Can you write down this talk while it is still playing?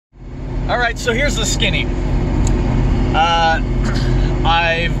Alright, so here's the skinny.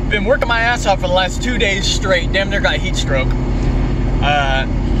 I've been working my ass off for the last 2 days straight. Damn near got heat stroke.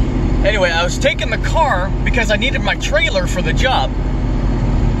 Anyway, I was taking the car because I needed my trailer for the job.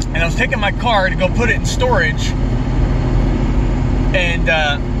 And I was taking my car to go put it in storage. And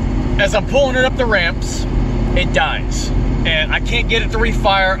as I'm pulling it up the ramps, it dies. And I can't get it to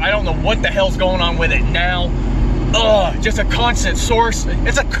refire. I don't know what the hell's going on with it now. Ugh, just a constant source.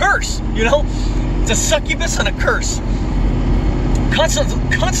 It's a curse, you know? It's a succubus and a curse.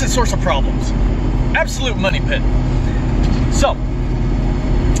 Constant source of problems. Absolute money pit. So,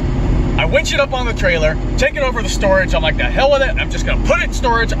 I winch it up on the trailer, take it over to the storage. I'm like, the hell with it. I'm just gonna put it in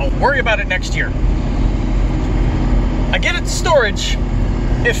storage. I'll worry about it next year. I get it to storage,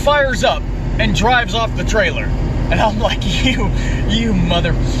 it fires up and drives off the trailer. And I'm like, you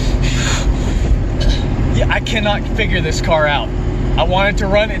mother... Yeah, I cannot figure this car out. I want it to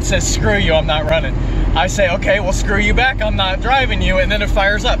run, it says, screw you, I'm not running. I say, okay, well, screw you back, I'm not driving you, and then it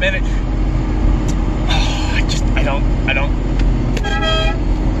fires up, and it... Oh, I don't...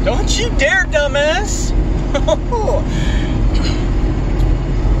 Don't you dare, dumbass!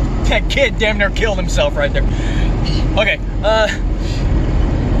 That kid damn near killed himself right there. Okay,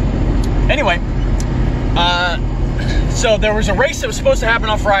 anyway, so there was a race that was supposed to happen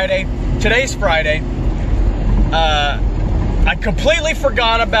on Friday. Today's Friday. I completely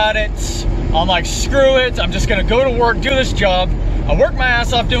forgot about it. I'm like, screw it. I'm just gonna go to work, do this job. I work my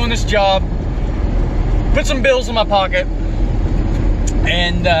ass off doing this job. Put some bills in my pocket.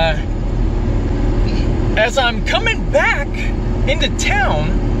 And as I'm coming back into town,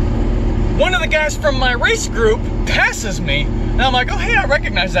 one of the guys from my race group passes me. And I'm like, oh, hey, I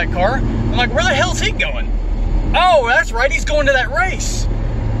recognize that car. I'm like, where the hell's he going? Oh, that's right, he's going to that race.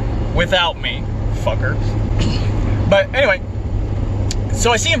 Without me, fucker. But anyway,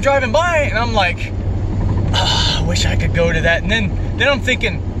 so I see him driving by, and I'm like, oh, I wish I could go to that. And then I'm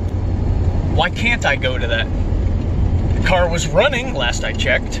thinking, why can't I go to that? The car was running, last I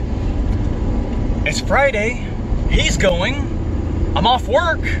checked. It's Friday, he's going, I'm off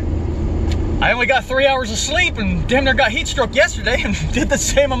work. I only got 3 hours of sleep and damn near got heat stroke yesterday and did the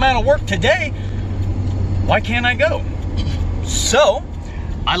same amount of work today. Why can't I go? So,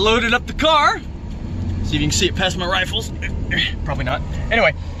 I loaded up the car. See if you can see it past my rifles. Probably not.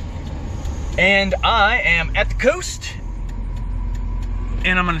 Anyway, and I am at the coast,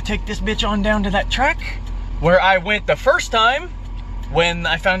 and I'm gonna take this bitch on down to that track where I went the first time when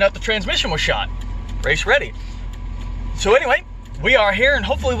I found out the transmission was shot. Race ready. So anyway, we are here, and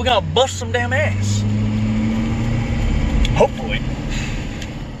hopefully we're gonna bust some damn ass. Hopefully.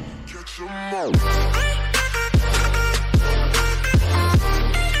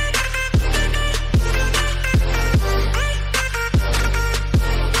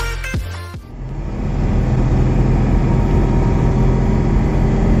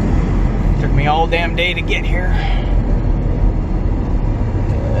 Took me all damn day to get here.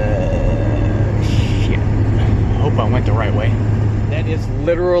 Shit. I hope I went the right way. That is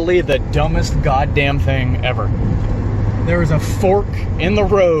literally the dumbest goddamn thing ever. There is a fork in the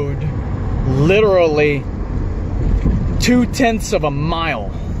road, literally 2/10 of a mile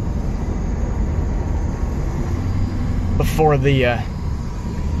before the,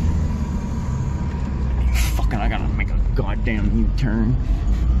 fucking, I gotta make a goddamn U-turn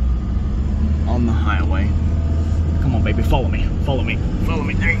on the highway. Come on, baby, follow me, follow me, follow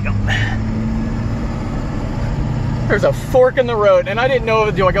me, there you go. There's a fork in the road, and I didn't know,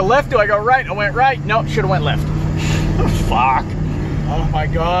 do I go left, do I go right? I went right, nope, should've went left. Fuck. Oh my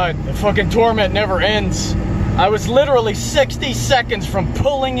God, the fucking torment never ends. I was literally 60 seconds from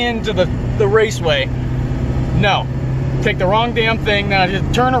pulling into the raceway. No, take the wrong damn thing, now I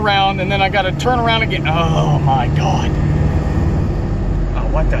just turn around, and then I gotta turn around again. Oh my God. Oh,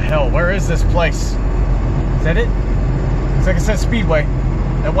 what the hell, where is this place? Is that it? Looks like it says Speedway.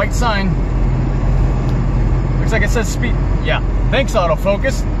 That white sign. Looks like it says speed. Yeah, thanks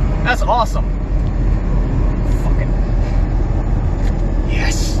autofocus. That's awesome. Fucking.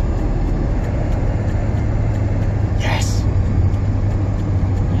 Yes. Yes.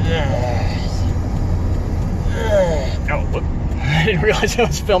 Yes. Oh, whoop. I didn't realize I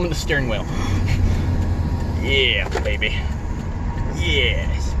was filming the steering wheel. Yeah, baby.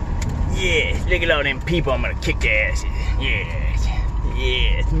 Yes. Yes. Look at all them people, I'm gonna kick their asses. Yes.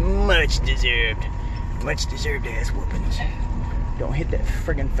 Yes. Much deserved. Much deserved ass whoopings. Don't hit that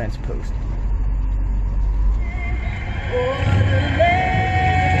friggin' fence post.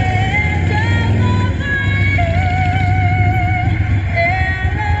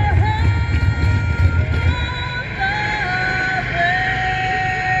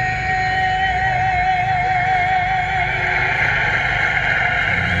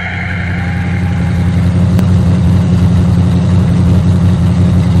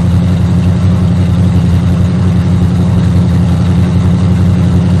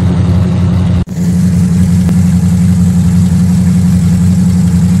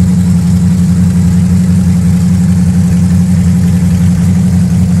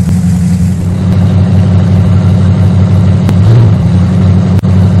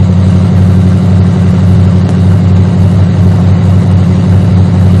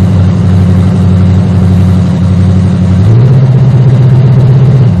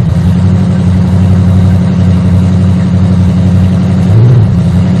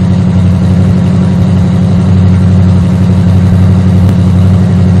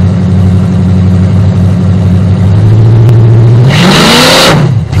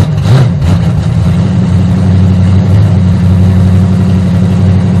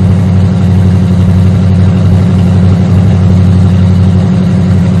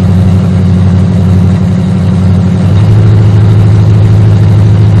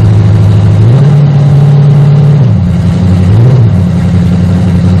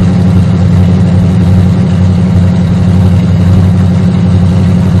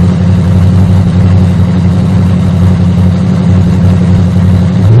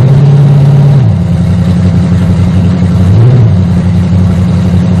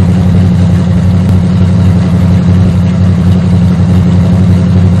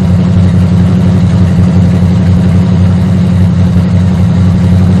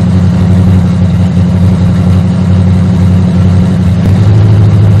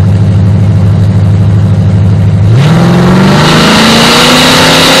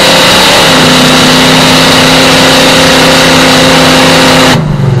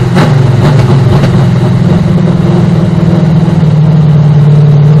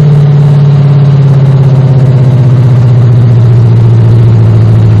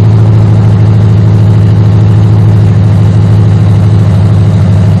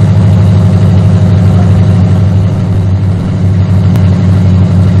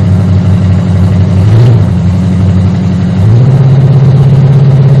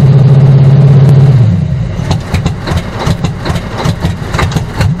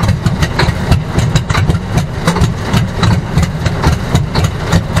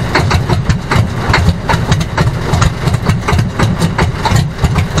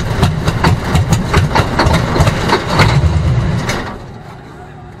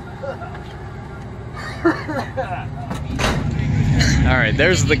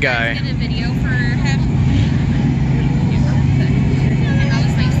 there's the guy. Did a video for him. That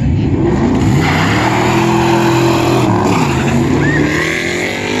was nice of you.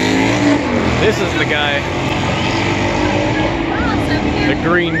 This is the guy. Oh, so cute. The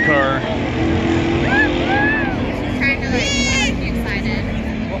green car. She's trying to like be excited.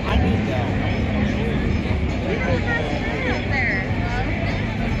 Well, I need that. There.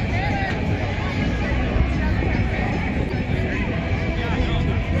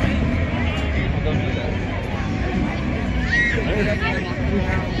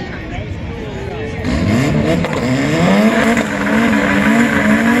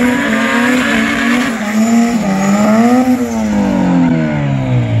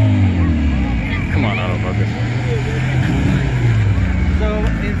 Come on, autofocus. So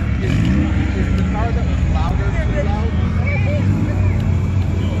is the car that was louder too loud?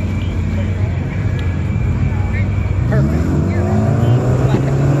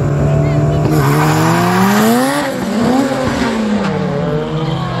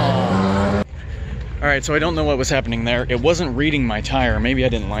 Alright, so I don't know what was happening there. It wasn't reading my tire. Maybe I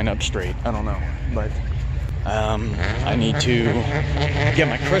didn't line up straight. I don't know. But I need to get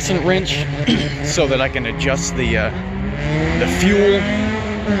my crescent wrench so that I can adjust the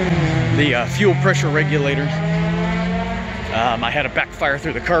fuel pressure regulator. I had a backfire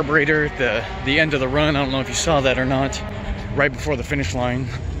through the carburetor at the end of the run. I don't know if you saw that or not, right before the finish line.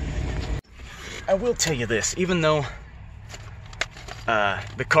 I will tell you this, even though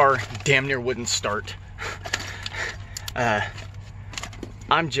the car damn near wouldn't start,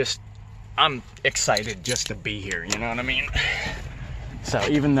 I'm excited just to be here, you know what I mean? So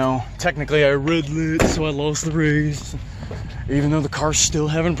even though technically I red lit, so I lost the race, even though the car's still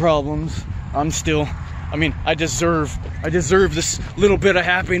having problems, I'm still, I mean, I deserve this little bit of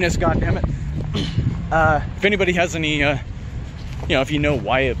happiness, goddammit. If anybody has any, you know, if you know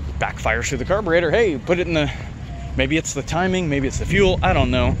why it backfires through the carburetor, hey, put it in the, maybe it's the timing, maybe it's the fuel, I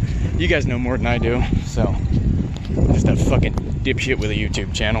don't know. You guys know more than I do, so I'm just a fucking dipshit with a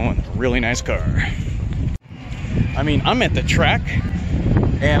YouTube channel and a really nice car. I mean, I'm at the track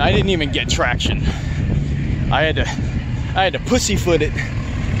and I didn't even get traction. I had to pussyfoot it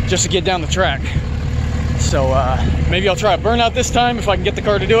just to get down the track. So maybe I'll try a burnout this time if I can get the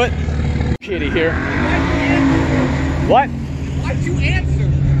car to do it. Shitty here. What? Why'd you answer?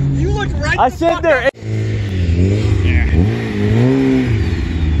 You looked right. I said there.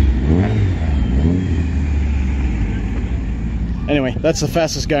 Anyway, that's the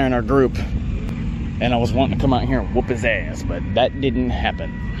fastest guy in our group. And I was wanting to come out here and whoop his ass, but that didn't happen.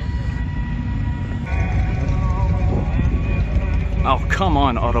 Oh, come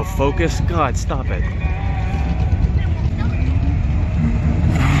on, autofocus. God, stop it.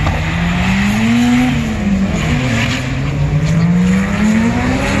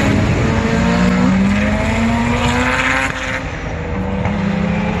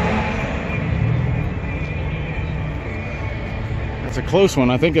 It's a close one.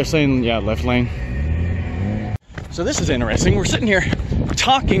 I think they're saying, yeah, left lane. So this is interesting. We're sitting here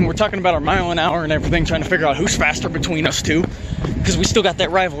talking. We're talking about our mile an hour and everything, trying to figure out who's faster between us two, because we still got that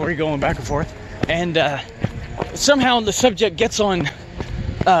rivalry going back and forth. And somehow the subject gets on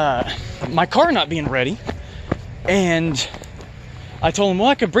my car not being ready. And I told him, well,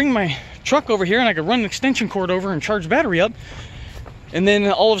 I could bring my truck over here and I could run an extension cord over and charge battery up. And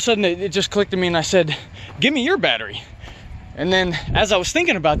then all of a sudden it just clicked to me and I said, give me your battery. And then as I was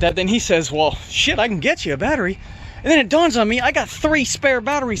thinking about that, then he says, well, shit, I can get you a battery. And then it dawns on me, I got 3 spare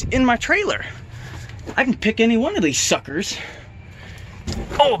batteries in my trailer. I can pick any one of these suckers.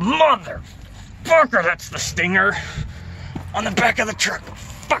 Oh, motherfucker, that's the stinger on the back of the truck.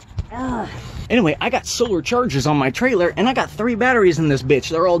 Fuck. Anyway, I got solar chargers on my trailer and I got 3 batteries in this bitch.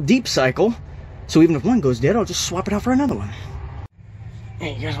 They're all deep cycle. So even if one goes dead, I'll just swap it out for another one.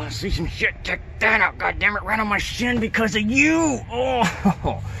 Hey, you guys want to see some shit? Check that out, goddammit, right on my shin because of you!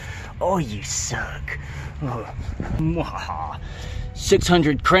 Oh, you suck. Oh.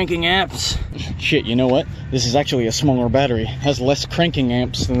 600 cranking amps. Shit, you know what? This is actually a smaller battery. It has less cranking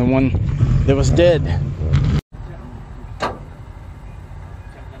amps than the one that was dead.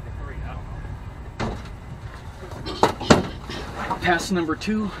 Pass number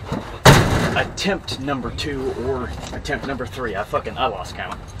 2. Attempt number 2 or attempt number 3. I lost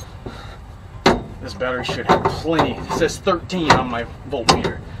count. This battery should have plenty. It says 13 on my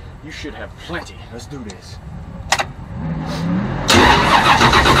voltmeter. You should have plenty. Let's do this.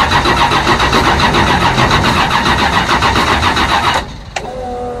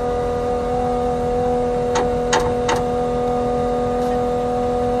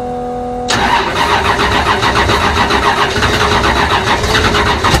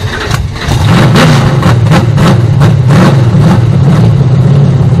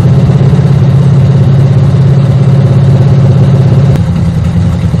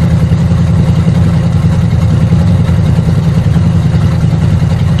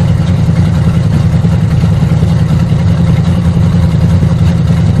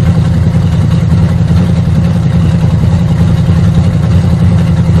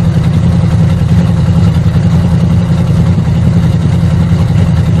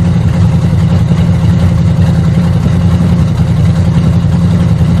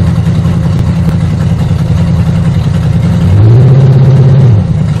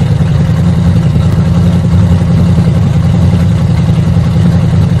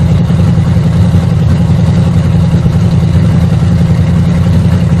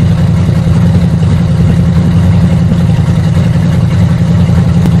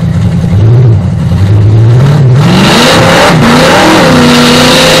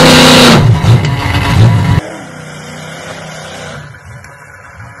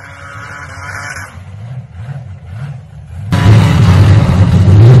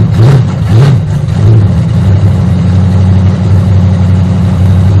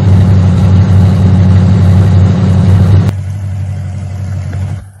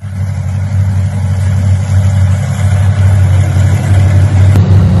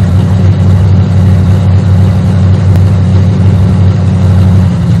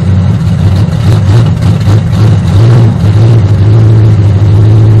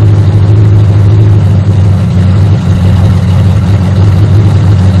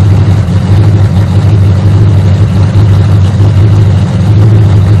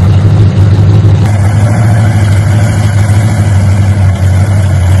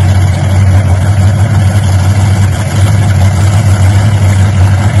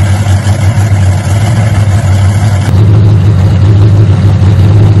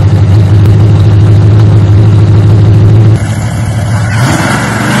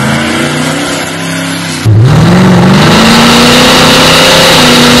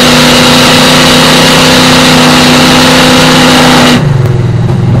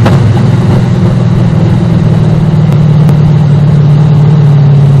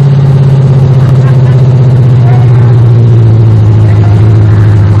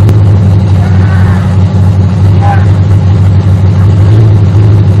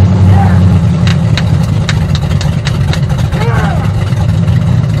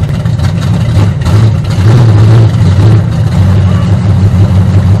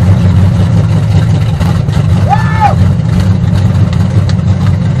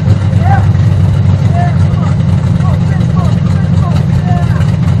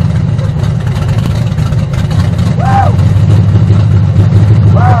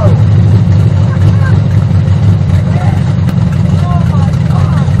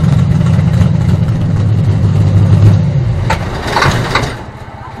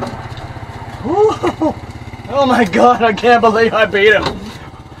 Oh my God, I can't believe I beat him.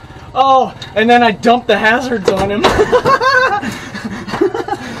 Oh, and then I dumped the hazards on him.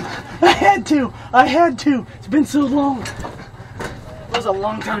 I had to. It's been so long. It was a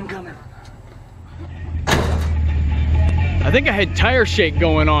long time coming. I think I had tire shake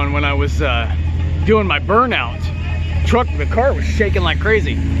going on when I was doing my burnout. The car was shaking like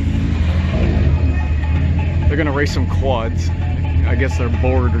crazy. They're gonna race some quads. I guess they're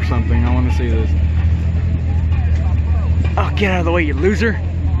bored or something. I want to see this. Oh, get out of the way, you loser.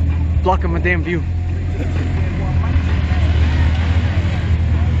 Blocking my damn view.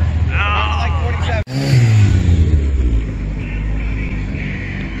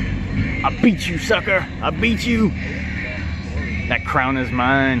 I beat you, sucker. I beat you. That crown is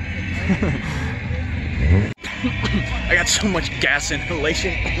mine. I got so much gas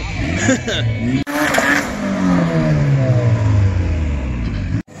inhalation.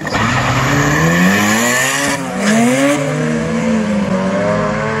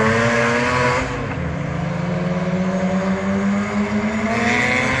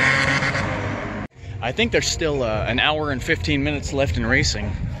 I think there's still an hour and 15 minutes left in racing.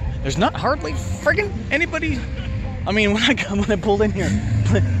 There's not hardly friggin' anybody. I mean, when I pulled in here,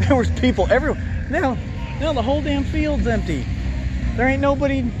 there was people everywhere. Now the whole damn field's empty. There ain't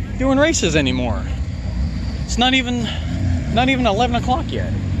nobody doing races anymore. It's not even 11 o'clock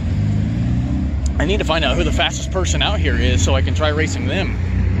yet. I need to find out who the fastest person out here is so I can try racing them.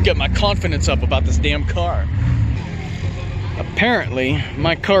 Get my confidence up about this damn car. Apparently,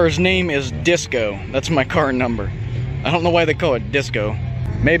 my car's name is Disco. That's my car number. I don't know why they call it Disco.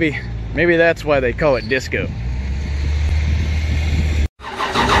 Maybe that's why they call it Disco.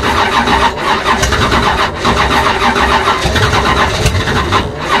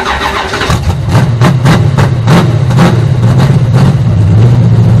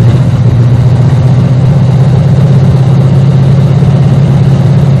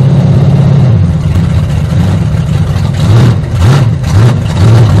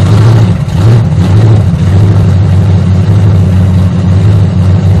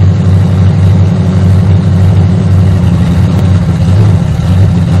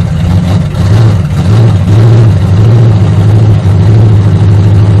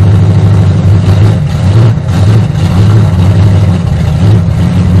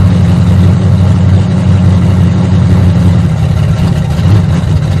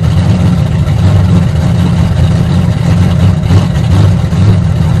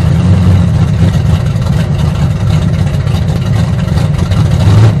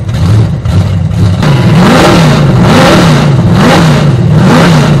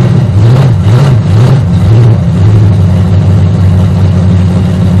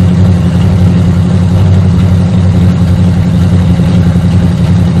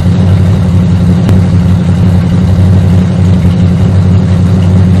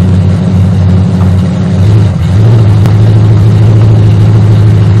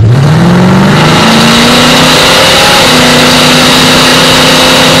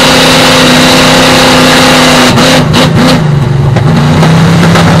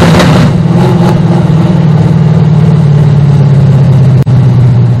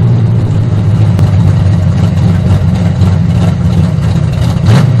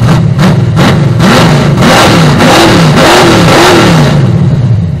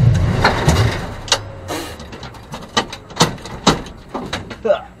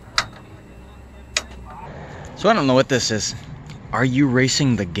 So I don't know what this is. Are you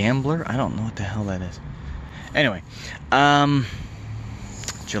racing the gambler? I don't know what the hell that is. Anyway,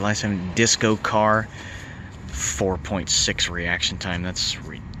 July 7th, Disco car, 4.6 reaction time. That's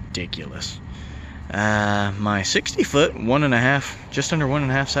ridiculous. My 60 foot, 1.5, just under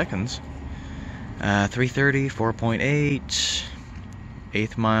 1.5 seconds. 330, 4.8,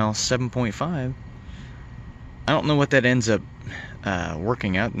 8th mile, 7.5. I don't know what that ends up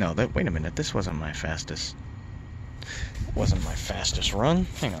working out. No, wait a minute. This wasn't my fastest. Wasn't my fastest run.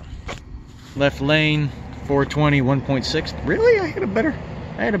 Hang on. Left lane, 420, 1.6. Really? I had a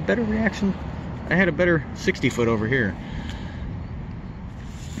better reaction. I had a better 60 foot over here.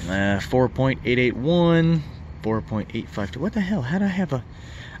 4.881, 4.852. What the hell? How'd I have a...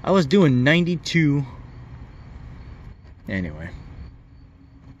 I was doing 92. Anyway.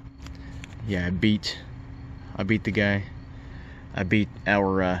 Yeah, I beat the guy. I beat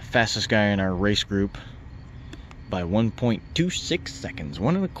our fastest guy in our race group by 1.26 seconds,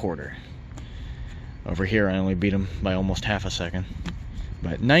 1.25. Over here I only beat him by almost half a second.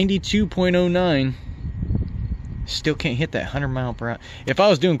 But 92.09. Still can't hit that 100 mile per hour. If I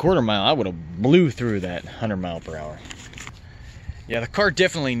was doing quarter mile, I would have blew through that 100 mile per hour. Yeah, the car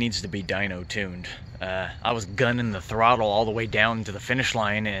definitely needs to be dyno tuned. I was gunning the throttle all the way down to the finish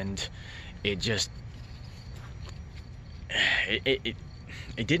line, and it just it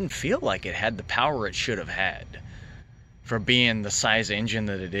didn't feel like it had the power it should have had for being the size engine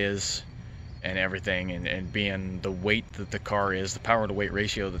that it is and everything, and being the weight that the car is, the power to weight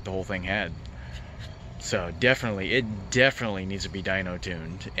ratio that the whole thing had. So it definitely needs to be dyno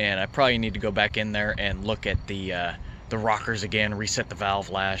tuned, and I probably need to go back in there and look at the rockers again, reset the valve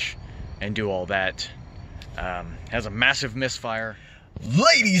lash, and do all that. Has a massive misfire.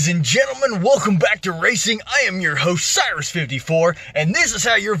 Ladies and gentlemen, welcome back to racing. I am your host, Cyrus54, and this is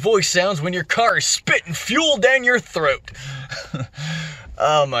how your voice sounds when your car is spitting fuel down your throat.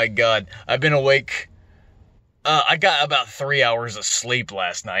 Oh my god, I've been awake. I got about 3 hours of sleep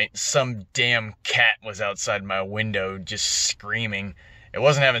last night. Some damn cat was outside my window just screaming. It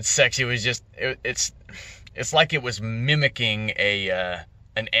wasn't having sex, it was just, it's like it was mimicking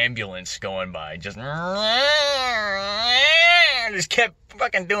an ambulance going by. Just kept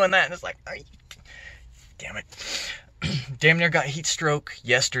fucking doing that, and it's like, oh, damn it. Damn near got heat stroke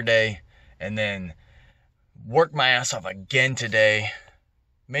yesterday, and then worked my ass off again today.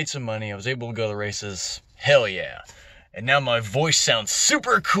 Made some money, I was able to go to the races. Hell yeah. And now my voice sounds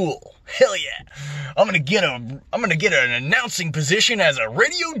super cool. Hell yeah. I'm gonna get an announcing position as a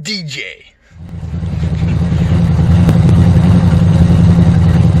radio DJ.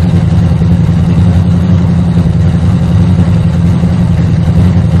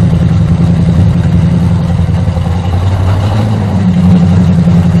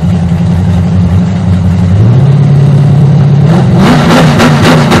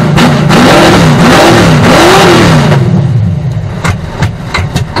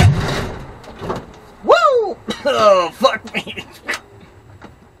 Oh, fuck me.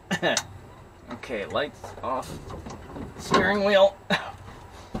 Okay, lights off. Steering wheel.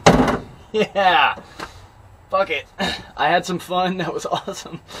 Yeah. Fuck it. I had some fun. That was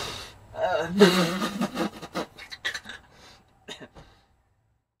awesome.